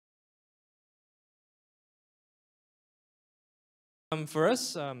For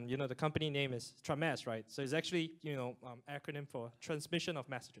us, the company name is Trames, right? So it's actually, acronym for Transmission of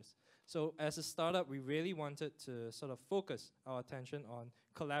Messages. So as a startup, we really wanted to sort of focus our attention on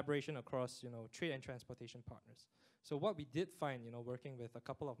collaboration across, trade and transportation partners. So what we did find, working with a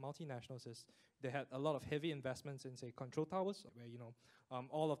couple of multinationals is they had a lot of heavy investments in, say, control towers, where,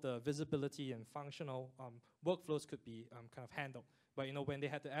 all of the visibility and functional workflows could be kind of handled. But when they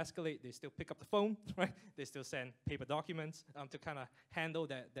had to escalate, they still pick up the phone, right? They still send paper documents to kind of handle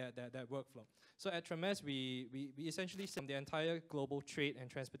that workflow. So at Trames, we essentially say the entire global trade and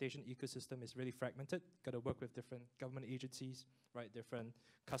transportation ecosystem is really fragmented. Got to work with different government agencies, right? Different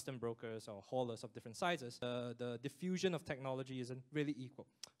custom brokers or haulers of different sizes. The diffusion of technology isn't really equal.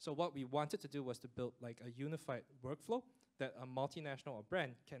 So what we wanted to do was to build like a unified workflow that a multinational or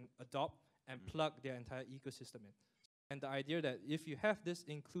brand can adopt and plug their entire ecosystem in. And the idea that if you have this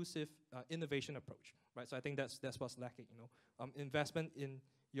inclusive innovation approach, right? So I think that's what's lacking, investment in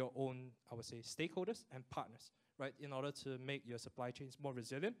your own, I would say, stakeholders and partners, right? In order to make your supply chains more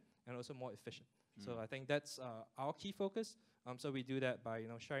resilient and also more efficient. So I think that's our key focus. So we do that by,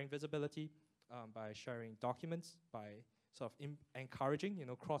 sharing visibility, by sharing documents, by sort of encouraging,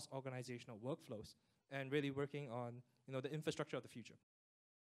 cross-organizational workflows, and really working on, the infrastructure of the future.